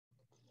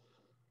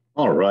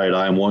All right,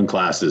 IM1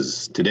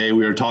 classes. Today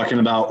we are talking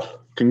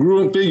about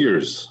congruent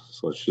figures.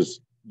 So let's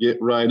just get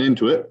right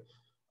into it.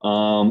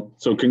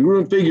 So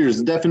congruent figures,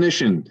 the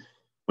definition,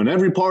 when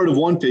every part of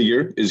one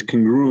figure is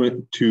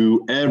congruent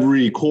to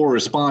every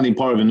corresponding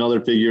part of another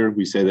figure,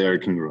 we say they are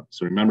congruent.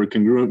 So remember,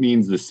 congruent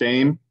means the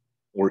same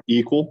or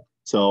equal.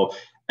 So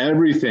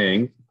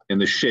everything in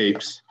the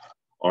shapes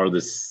are the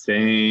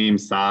same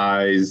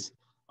size,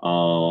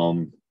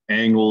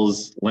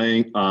 angles,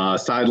 length,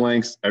 side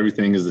lengths,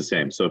 everything is the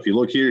same. So if you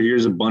look here,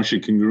 here's a bunch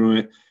of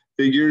congruent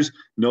figures.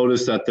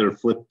 Notice that they're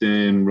flipped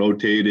and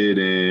rotated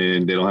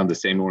and they don't have the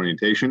same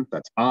orientation.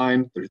 That's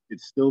fine.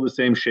 It's still the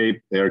same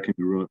shape. They are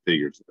congruent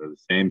figures. They're the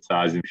same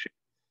size and shape.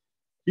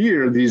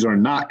 Here, these are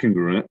not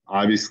congruent.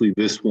 Obviously,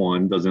 this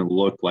one doesn't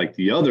look like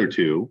the other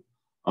two.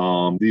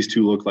 These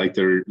two look like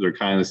they're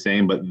kind of the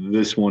same, but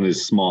this one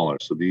is smaller.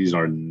 So these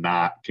are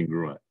not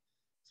congruent.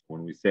 So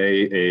when we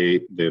say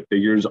the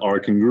figures are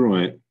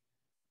congruent,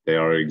 they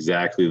are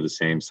exactly the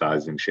same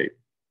size and shape.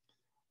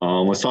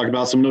 Let's talk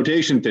about some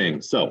notation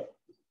things. So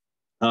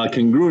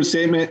congruent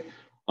statement,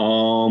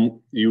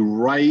 you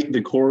write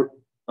the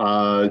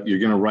you're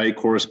going to write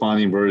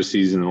corresponding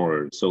vertices in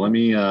order. So let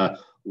me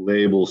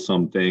label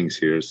some things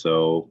here.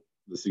 So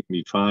this is going to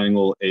be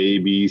triangle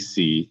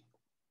ABC.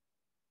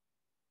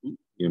 You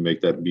can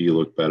make that B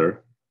look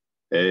better.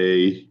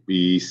 A,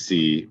 B,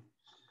 C.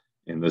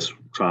 And this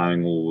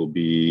triangle will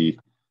be,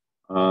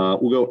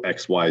 we'll go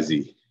X, Y,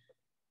 Z.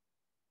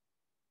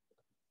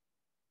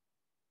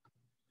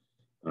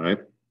 All right.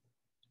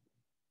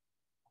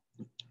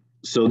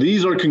 So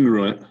these are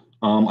congruent.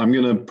 I'm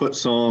going to put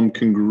some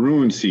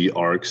congruency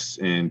arcs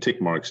and tick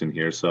marks in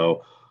here.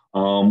 So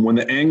when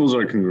the angles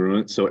are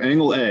congruent, so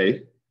angle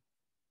A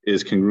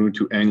is congruent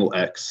to angle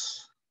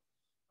X.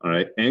 All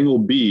right. Angle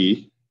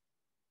B,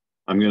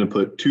 I'm going to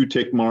put two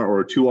tick mark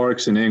or two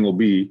arcs in angle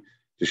B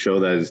to show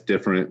that it's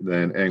different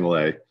than angle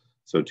A.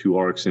 So two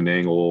arcs in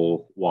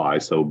angle Y.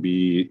 So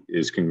B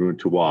is congruent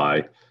to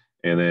Y.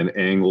 And then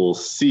angle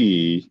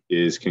C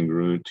is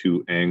congruent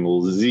to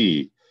angle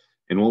Z.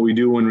 And what we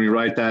do when we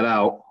write that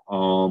out,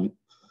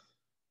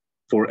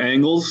 for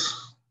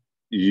angles,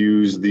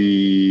 use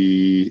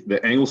the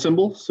angle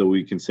symbol. So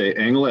we can say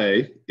angle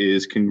A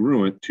is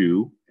congruent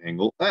to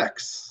angle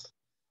X.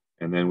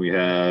 And then we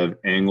have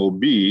angle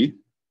B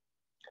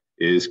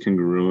is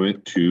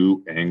congruent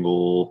to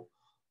angle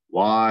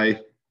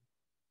Y.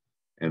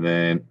 And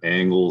then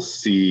angle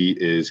C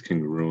is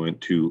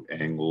congruent to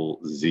angle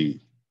Z.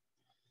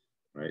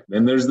 Right.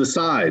 Then there's the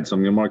sides. So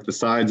I'm going to mark the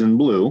sides in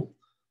blue.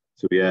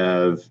 So we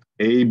have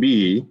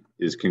AB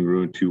is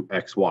congruent to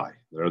XY.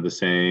 They're the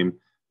same.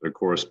 They're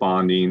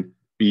corresponding.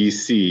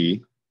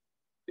 BC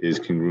is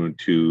congruent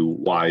to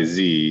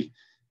YZ.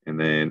 And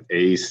then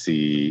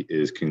AC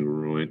is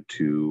congruent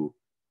to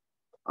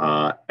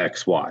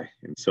XY.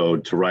 And so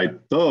to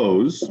write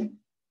those,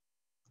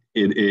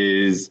 it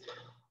is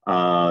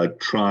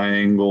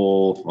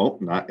triangle. Oh,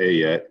 not A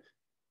yet.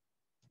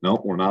 No,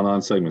 we're not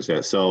on segments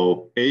yet.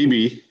 So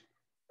AB.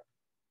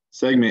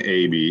 Segment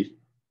AB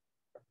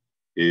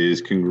is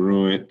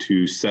congruent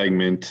to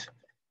segment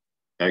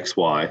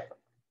XY.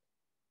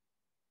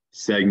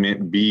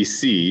 Segment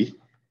BC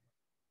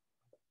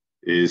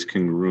is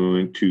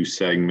congruent to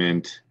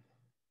segment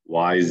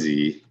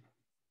YZ.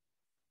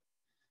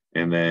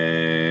 And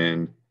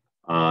then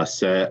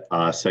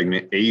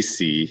segment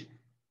AC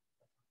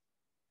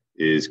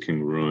is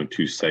congruent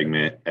to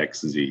segment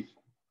XZ.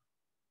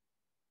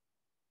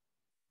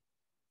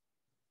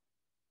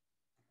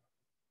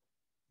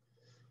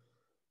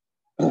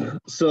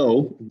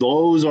 So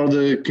those are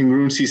the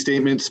congruency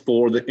statements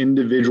for the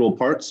individual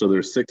parts. So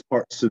there's 6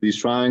 parts to these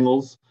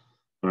triangles.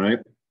 All right,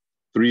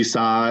 3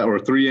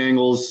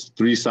 angles,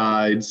 3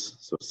 sides,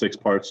 so 6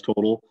 parts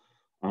total.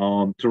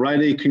 To write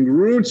a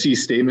congruency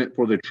statement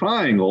for the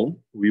triangle,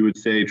 we would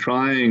say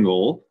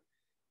triangle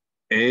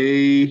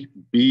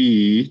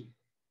ABC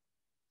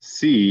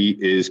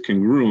is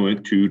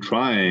congruent to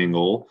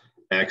triangle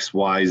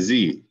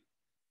XYZ.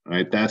 All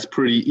right, that's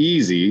pretty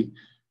easy,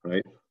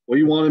 right? What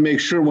you want to make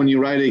sure when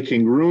you write a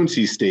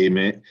congruency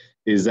statement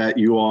is that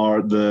you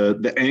are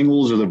the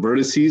angles or the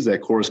vertices that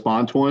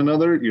correspond to one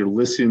another, you're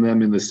listing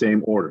them in the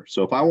same order.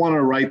 So if I want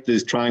to write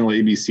this triangle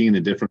ABC in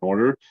a different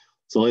order,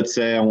 so let's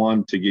say I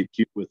want to get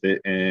cute with it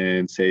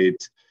and say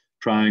it's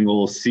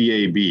triangle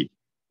CAB,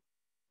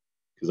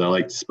 because I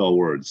like to spell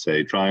words,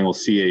 say triangle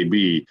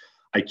CAB.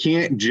 I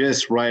can't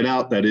just write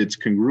out that it's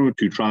congruent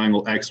to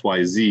triangle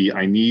XYZ.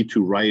 I need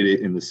to write it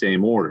in the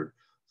same order.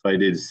 So I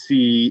did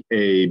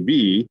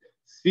CAB.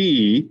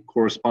 C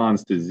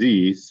corresponds to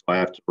Z, so I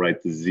have to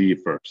write the Z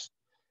first.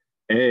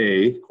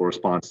 A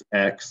corresponds to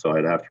X, so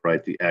I'd have to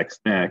write the X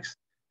next.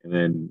 And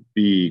then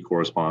B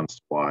corresponds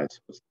to Y, so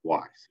it's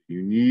Y. So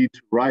you need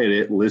to write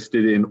it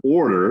listed in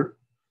order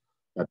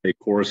that they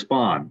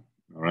correspond,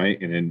 all right?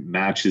 And it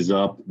matches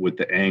up with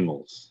the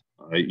angles,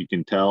 all right? You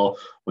can tell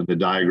when the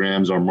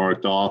diagrams are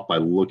marked off by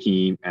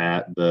looking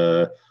at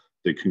the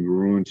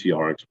congruency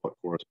arcs, what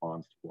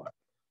corresponds to what.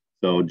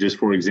 So just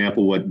for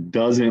example, what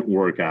doesn't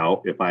work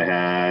out if I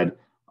had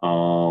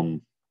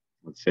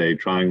let's say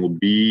triangle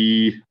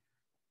BAC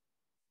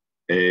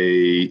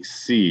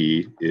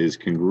is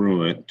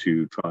congruent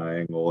to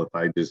triangle, if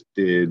I just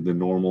did the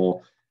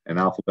normal and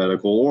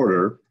alphabetical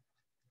order,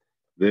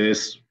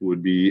 this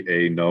would be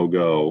a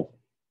no-go.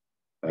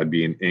 That'd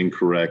be an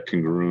incorrect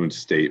congruence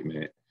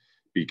statement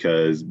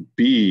because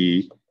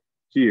B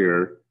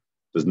here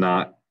does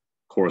not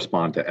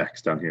correspond to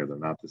X down here. They're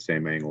not the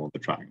same angle in the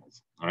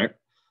triangles, all right?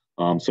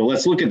 So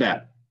let's look at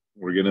that.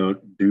 We're gonna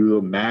do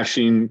a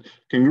mashing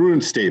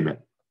congruence statement.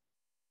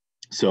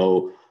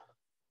 So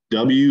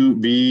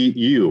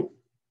WVU,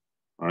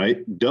 all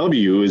right?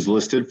 W is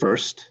listed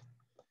first.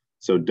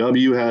 So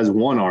W has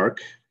one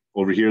arc.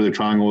 Over here, the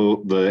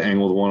triangle, the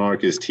angle with one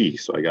arc is T.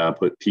 So I gotta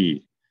put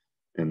T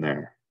in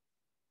there.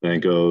 Then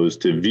it goes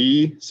to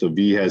V. So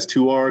V has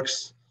two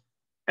arcs.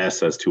 S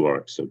has two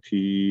arcs. So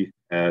T,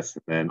 S,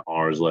 and then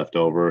R is left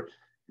over.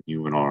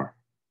 U and R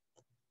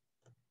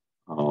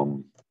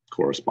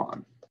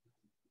correspond.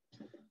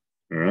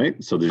 All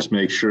right. So just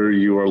make sure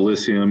you are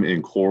listing them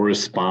in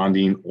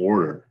corresponding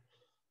order.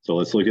 So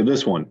let's look at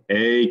this one.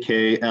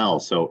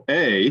 AKL. So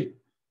A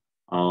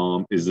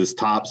is this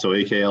top. So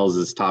AKL is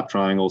this top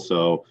triangle.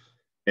 So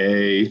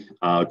A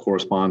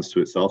corresponds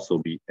to itself. So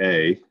it'll be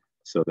A.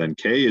 So then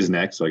K is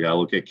next. So I got to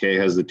look at K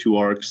has the two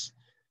arcs.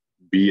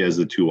 B has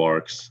the two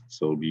arcs.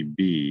 So it'll be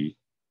B.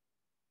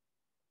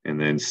 And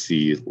then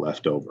C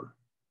left over.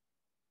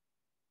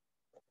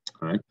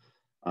 All right.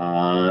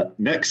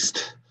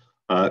 Next,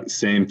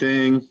 same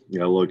thing. You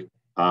got to look.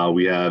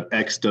 We have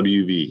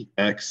XWV.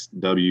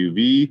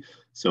 XWV.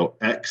 So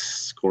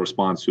X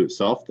corresponds to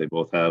itself. They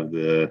both have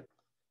the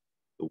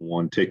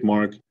one tick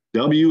mark.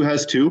 W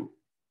has two.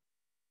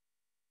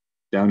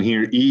 Down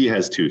here, E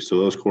has two. So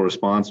those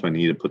correspond. So I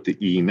need to put the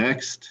E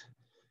next.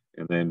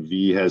 And then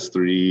V has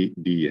three,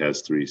 D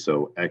has three.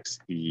 So X,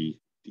 E,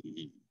 D,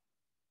 E.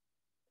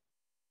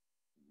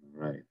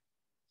 All right.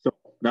 So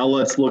now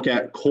let's look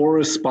at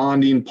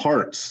corresponding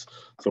parts.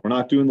 So we're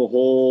not doing the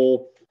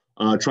whole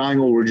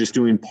triangle. We're just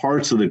doing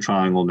parts of the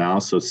triangle now.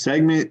 So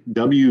segment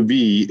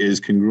WV is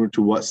congruent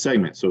to what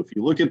segment? So if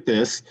you look at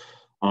this,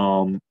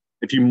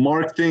 if you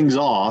mark things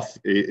off,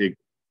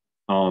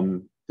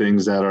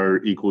 things that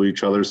are equal to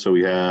each other. So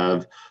we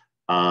have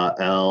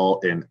L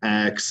and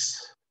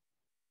X,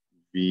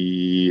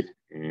 V,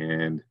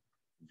 and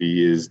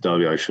V is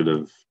W. I should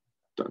have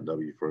done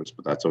W first,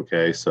 but that's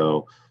okay.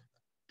 So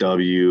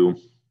W,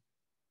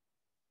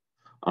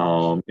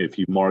 if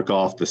you mark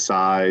off the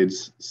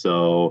sides,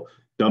 so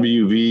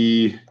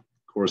WV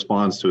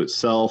corresponds to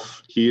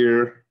itself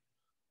here.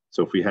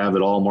 So if we have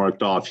it all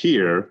marked off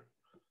here,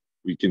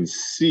 we can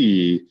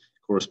see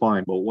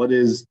corresponding. But what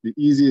is the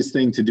easiest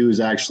thing to do is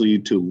actually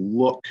to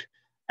look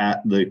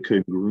at the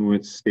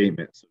congruent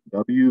statement. So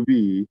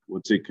WV,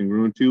 what's it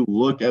congruent to?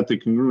 Look at the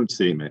congruent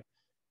statement.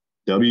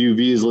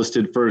 WV is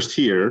listed first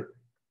here.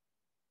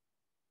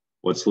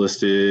 What's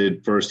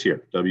listed first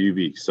here?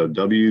 WV. So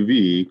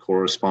WV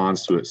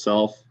corresponds to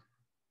itself.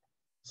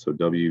 So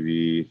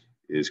WV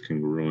is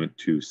congruent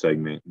to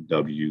segment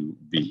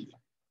WV.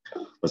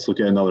 Let's look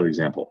at another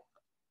example.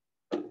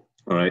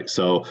 All right,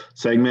 so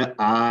segment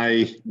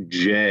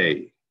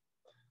IJ.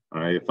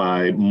 All right, if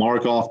I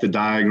mark off the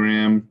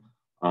diagram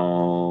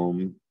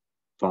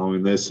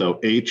following this, so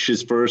H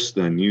is first,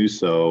 then U,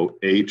 so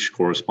H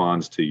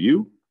corresponds to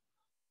U.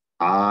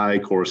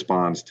 I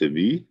corresponds to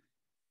V.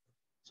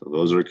 So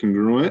those are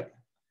congruent.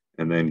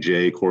 And then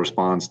J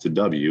corresponds to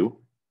W.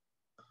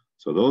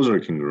 So those are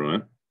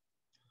congruent.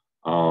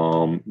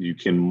 You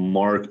can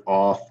mark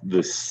off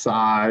the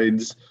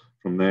sides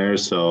from there.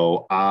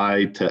 So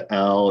I to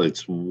L,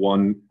 it's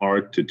one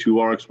arc to two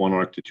arcs, one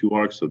arc to two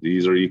arcs. So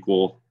these are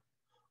equal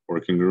or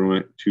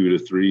congruent. 2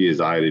 to 3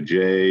 is I to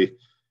J, 2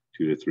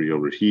 to 3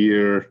 over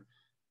here,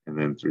 and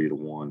then 3 to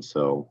 1.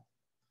 So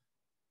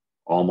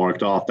all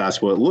marked off.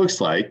 That's what it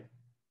looks like.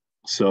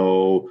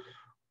 So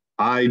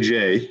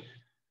IJ,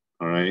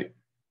 all right,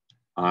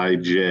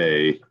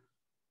 IJ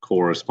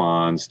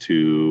corresponds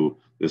to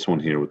this one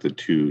here with the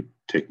two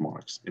tick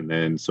marks. And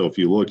then, so if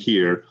you look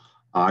here,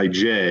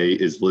 IJ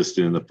is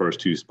listed in the first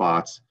two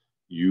spots.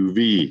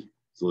 UV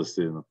is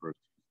listed in the first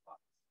two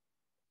spots.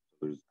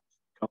 So there's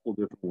a couple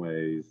different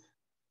ways.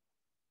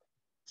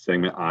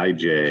 Segment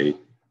IJ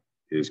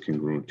is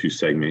congruent to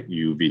segment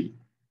UV.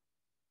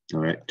 All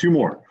right, two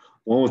more.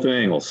 One with an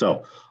angle.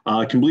 So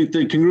complete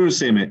the congruent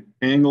statement,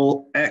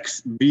 angle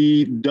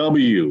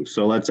XVW.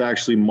 So let's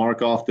actually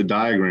mark off the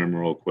diagram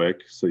real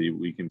quick so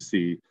we can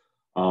see.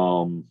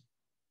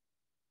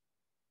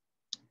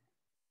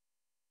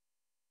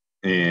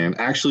 And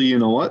actually, you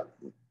know what?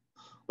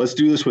 Let's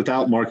do this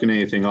without marking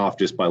anything off,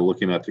 just by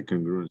looking at the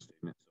congruent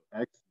statement.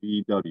 So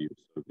XVW,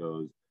 so it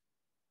goes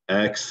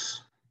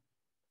X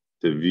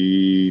to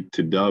V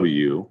to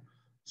W.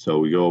 So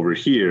we go over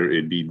here,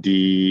 it'd be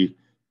D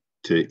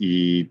to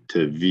E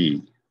to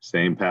V,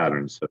 same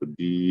pattern. So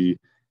D,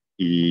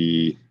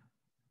 E,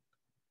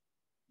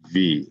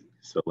 V.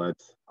 So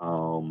let's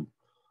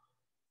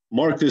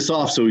mark this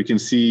off so we can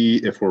see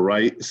if we're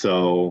right.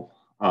 So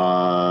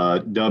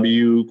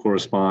W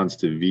corresponds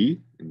to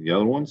V in the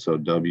other one. So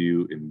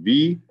W and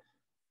V.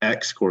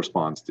 X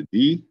corresponds to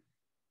D,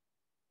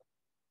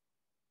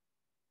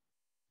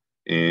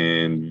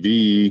 and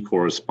V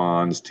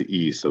corresponds to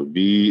E. So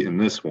V in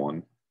this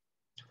one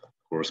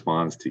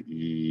corresponds to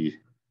E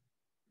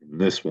in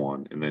this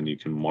one, and then you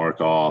can mark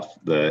off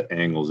the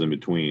angles in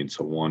between.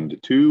 So 1 to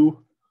 2,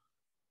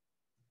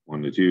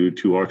 1 to 2,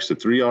 2 arcs to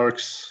 3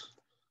 arcs,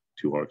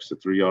 2 arcs to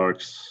 3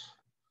 arcs,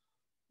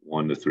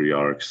 1 to 3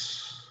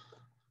 arcs,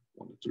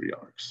 1 to 3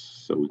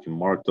 arcs. So we can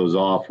mark those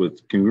off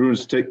with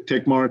congruence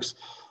tick marks.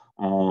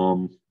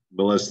 But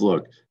let's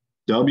look.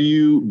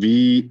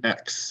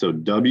 WVX. So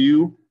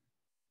W,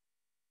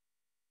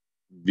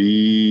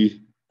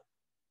 V,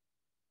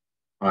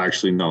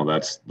 actually, no,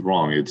 that's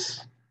wrong.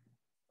 It's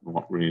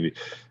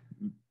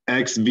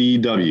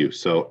XVW.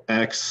 So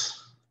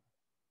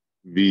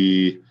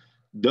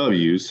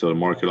XVW. So to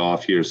mark it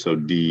off here, so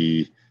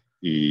DEV,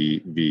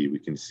 we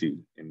can see.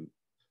 And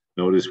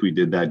notice we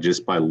did that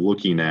just by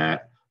looking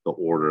at the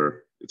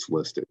order it's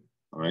listed.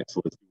 All right,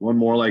 so let's do one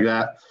more like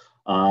that.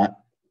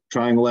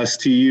 Triangle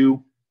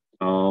STU.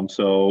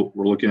 So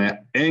we're looking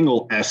at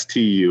angle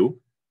STU.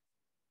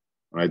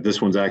 All right,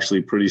 this one's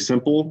actually pretty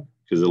simple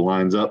because it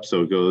lines up.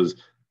 So it goes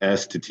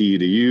S to T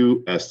to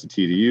U, S to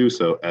T to U,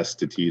 so S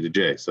to T to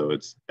J. So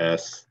it's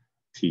S,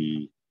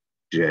 T,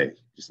 J.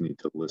 Just need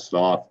to list it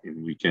off,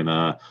 and we can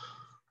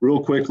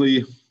real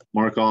quickly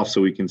mark off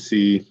so we can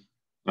see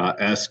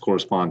S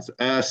corresponds to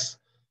S,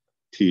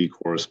 T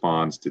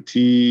corresponds to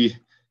T,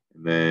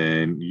 and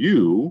then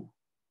U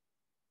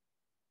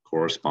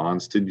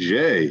corresponds to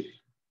J.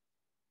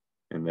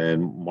 And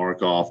then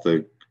mark off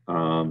the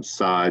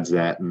sides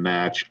that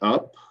match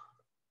up.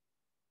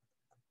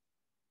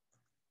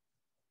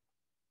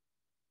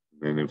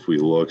 And if we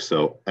look,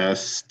 so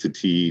S to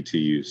T to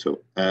U,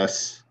 so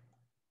S,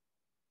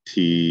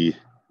 T,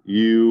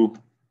 U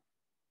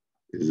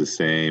is the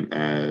same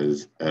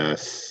as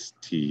S,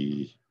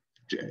 T,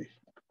 J.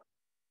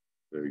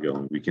 There we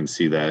go. We can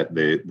see that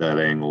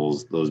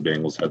those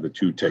angles have the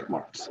 2 tick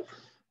marks,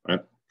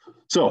 right?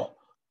 So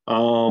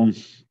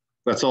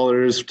that's all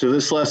there is to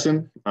this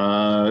lesson.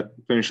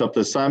 Finish up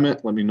the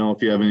assignment. Let me know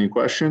if you have any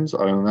questions.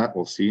 Other than that,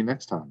 we'll see you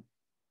next time.